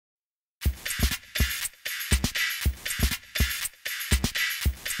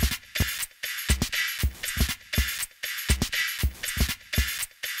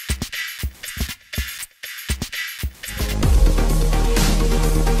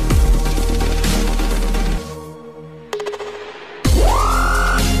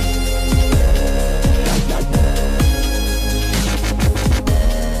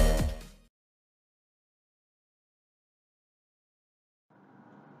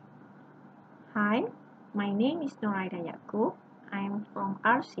Hi, my name is Nooraida Yakob. I am from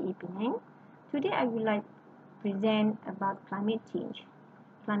RCE Penang. Today I would like to present about climate change.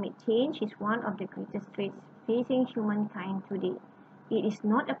 Climate change is one of the greatest threats facing humankind today. It is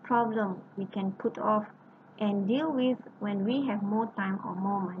not a problem we can put off and deal with when we have more time or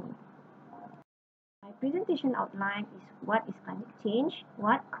more money. My presentation outline is what is climate change,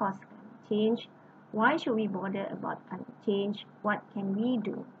 what causes climate change, why should we bother about climate change, what can we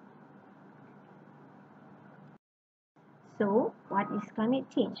do. So, what is climate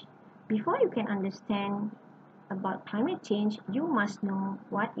change? Before you can understand about climate change, you must know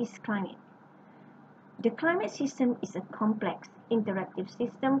what is climate. The climate system is a complex, interactive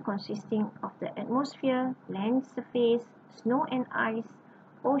system consisting of the atmosphere, land surface, snow and ice,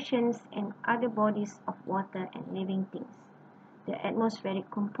 oceans, and other bodies of water and living things. The atmospheric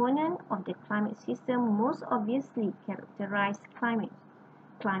component of the climate system most obviously characterizes climate.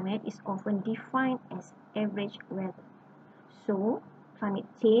 Climate is often defined as average weather. So, climate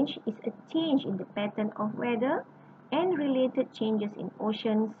change is a change in the pattern of weather and related changes in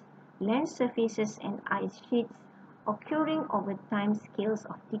oceans, land surfaces and ice sheets occurring over time scales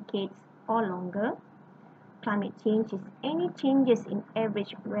of decades or longer. Climate change is any changes in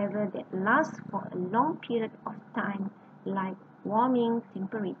average weather that last for a long period of time, like warming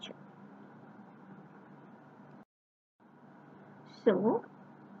temperature. So,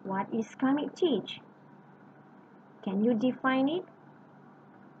 what is climate change? Can you define it?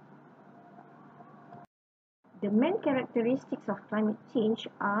 The main characteristics of climate change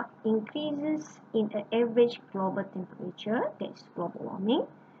are increases in the average global temperature, that is global warming,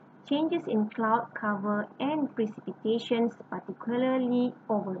 changes in cloud cover and precipitations, particularly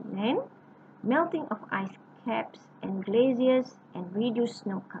over land, melting of ice caps and glaciers and reduced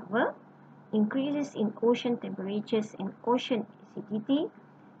snow cover, increases in ocean temperatures and ocean acidity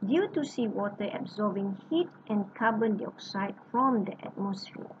due to seawater absorbing heat and carbon dioxide from the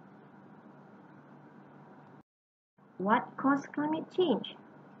atmosphere. What causes climate change?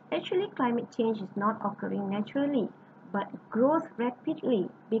 Actually, climate change is not occurring naturally, but grows rapidly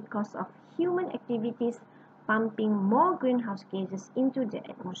because of human activities pumping more greenhouse gases into the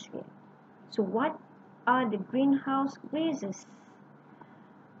atmosphere. So what are the greenhouse gases?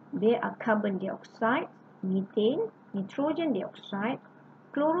 They are carbon dioxide, methane, nitrogen dioxide,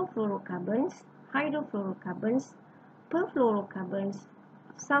 chlorofluorocarbons, hydrofluorocarbons, perfluorocarbons,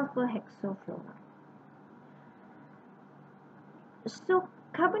 sulfur hexafluoride. So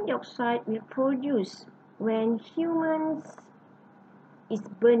carbon dioxide will produce when humans is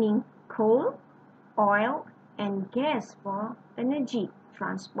burning coal, oil and gas for energy,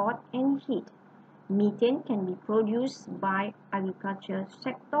 transport and heat. Methane can be produced by agriculture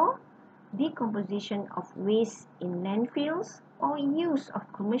sector, decomposition of waste in landfills or use of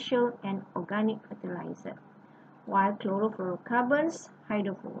commercial and organic fertilizer. While chlorofluorocarbons,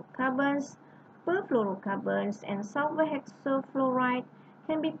 hydrofluorocarbons, perfluorocarbons and sulfur hexafluoride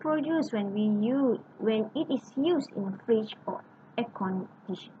can be produced when it is used in fridge or air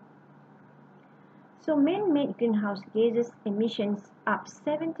conditioning. So man-made greenhouse gases emissions up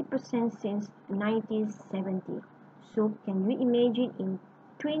 70% since 1970. So can you imagine in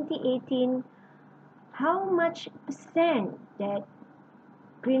 2018 how much percent that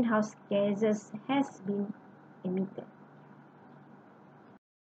greenhouse gases has been emitted?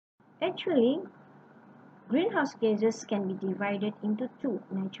 Actually, greenhouse gases can be divided into two: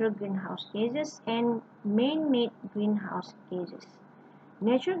 natural greenhouse gases and man-made greenhouse gases.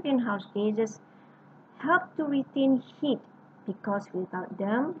 Natural greenhouse gases help to retain heat because without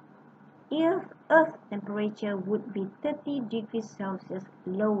them, Earth temperature would be 30 degrees Celsius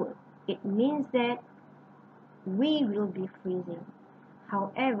lower. It means that we will be freezing.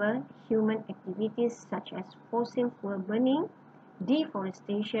 However, human activities such as fossil fuel burning,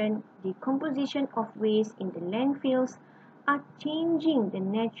 deforestation, decomposition of waste in the landfills are changing the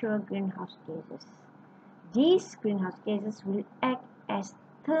natural greenhouse gases. These greenhouse gases will act as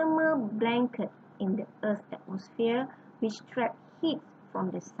thermal blanket in the Earth's atmosphere, which trap heat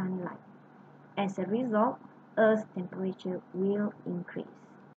from the sunlight. As a result, Earth's temperature will increase.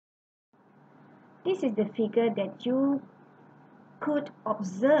 This is the figure that you could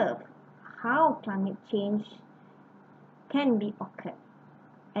observe how climate change can be occurred.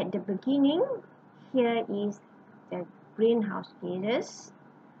 At the beginning, here is the greenhouse gases,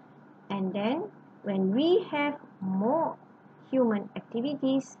 and then when we have more human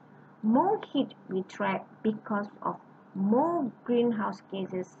activities, more heat we trap because of more greenhouse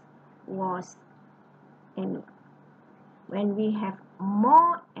gases was emitted. When we have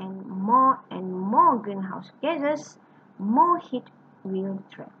more and more and more greenhouse gases, more heat will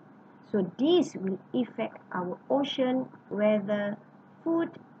trap. So this will affect our ocean, weather, food,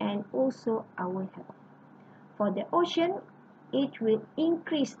 and also our health. For the ocean, it will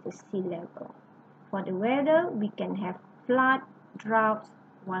increase the sea level. For the weather, we can have flood, droughts,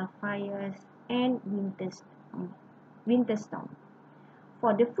 wildfires, and winter storm.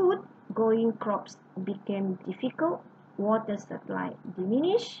 For the food, growing crops became difficult, water supply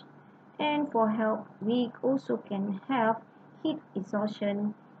diminished, and for health, we also can have heat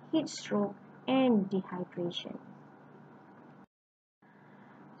exhaustion, heat stroke, and dehydration.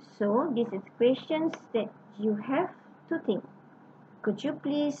 So, this is questions that you have to think. Could you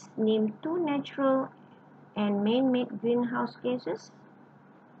please name two natural and man-made greenhouse gases?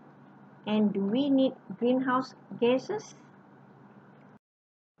 And do we need greenhouse gases?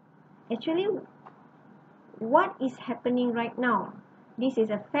 Actually, what is happening right now? This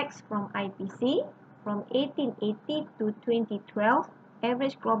is a facts from IPC. From 1880 to 2012,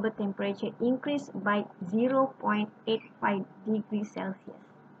 average global temperature increased by 0.85 degrees Celsius.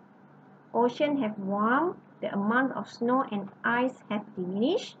 Oceans have warmed, the amount of snow and ice have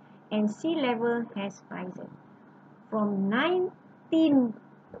diminished, and sea level has risen. From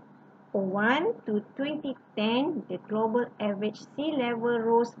 1901 to 2010, the global average sea level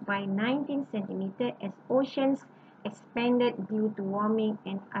rose by 19 centimeters as oceans expanded due to warming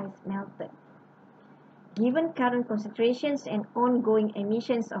and ice melted. Given current concentrations and ongoing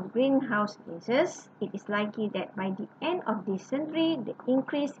emissions of greenhouse gases, it is likely that by the end of this century, the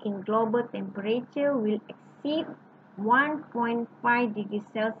increase in global temperature will exceed 1.5 degrees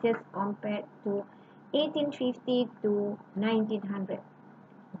Celsius compared to 1850 to 1900.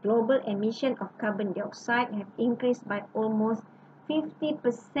 Global emission of carbon dioxide have increased by almost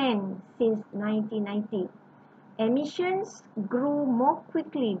 50% since 1990. Emissions grew more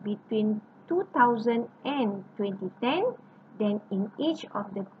quickly between 2000 and 2010 than in each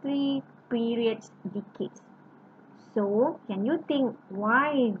of the three previous decades. So, can you think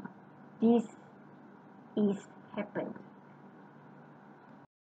why this is happened?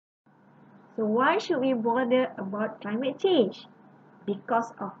 So, why should we bother about climate change?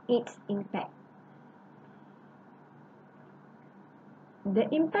 Because of its impact. The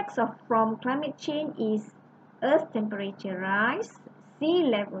impacts from climate change is Earth temperature rise, sea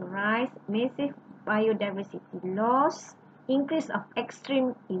level rise, massive biodiversity loss, increase of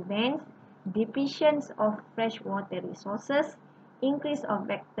extreme events, depletion of freshwater resources, increase of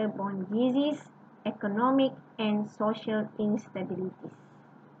vector-borne disease, economic and social instabilities.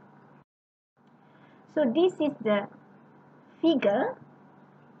 So this is the figure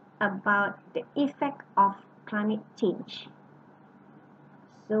about the effect of climate change.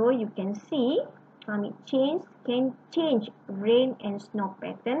 So you can see climate change can change rain and snow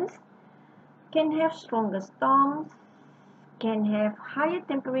patterns, can have stronger storms, can have higher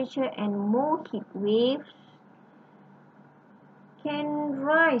temperature and more heat waves, can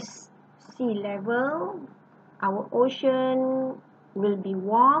rise sea level, our ocean will be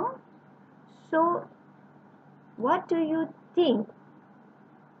warm. So what do you think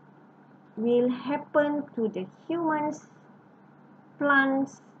will happen to the humans,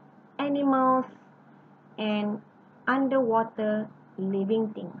 plants, animals, and underwater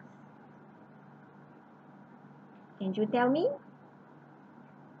living things? Can you tell me?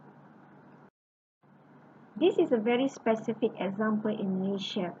 This is a very specific example in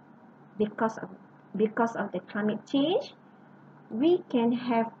Malaysia. Because of the climate change, we can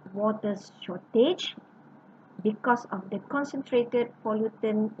have water shortage because of the concentrated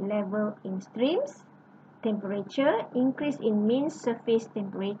pollutant level in streams, temperature increase in mean surface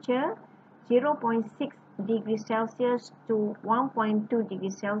temperature 0.6 degrees Celsius to 1.2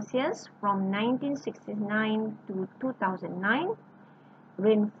 degrees Celsius from 1969 to 2009.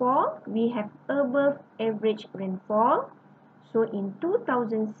 Rainfall, we have above average rainfall. So in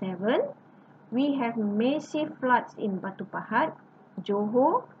 2007, we have massive floods in Batu Pahat,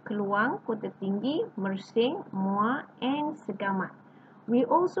 Johor, Keluang, Kota Tinggi, Mersing, Muar, and Segamat. We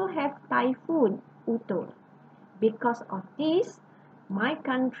also have Typhoon Utul. Because of this, my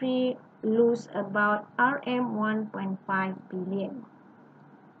country lose about RM 1.5 billion.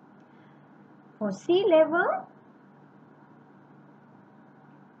 For sea level,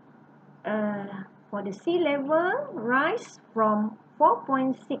 for the sea level rise from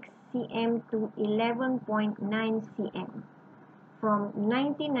 4.6 cm to 11.9 cm from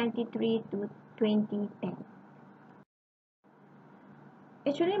 1993 to 2010.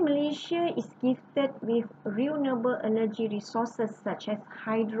 Actually, Malaysia is gifted with renewable energy resources such as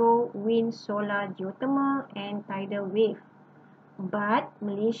hydro, wind, solar, geothermal, and tidal wave. But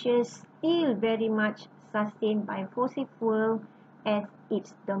Malaysia is still very much sustained by fossil fuel, as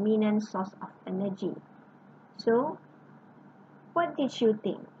its dominant source of energy. So, what did you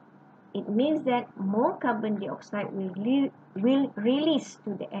think? It means that more carbon dioxide will release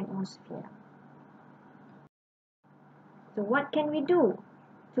to the atmosphere. So what can we do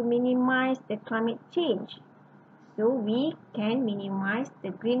to minimize the climate change? So we can minimize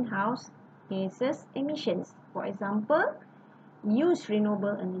the greenhouse gases emissions. For example, use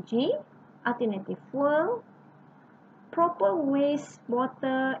renewable energy, alternative fuel, proper waste,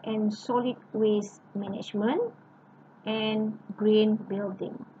 water and solid waste management, and green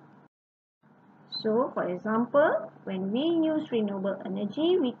building. So, for example, when we use renewable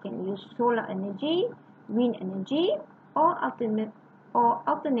energy, we can use solar energy, wind energy, or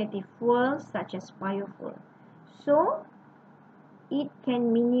alternative fuels such as biofuel. So, it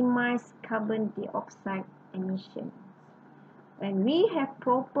can minimize carbon dioxide emissions. When we have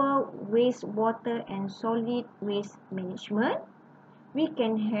proper wastewater and solid waste management, we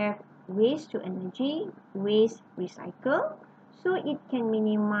can have waste to energy, waste recycle, so it can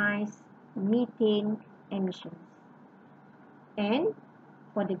minimize methane emissions. And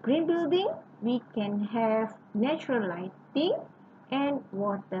for the green building, we can have natural lighting and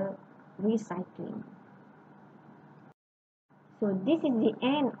water recycling. So this is the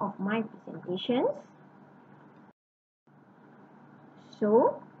end of my presentations.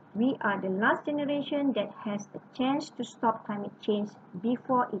 So we are the last generation that has a chance to stop climate change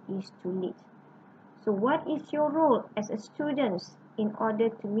before it is too late. So what is your role as a student in order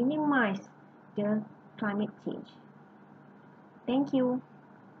to minimize the climate change? Thank you.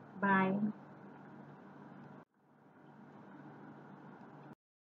 Bye.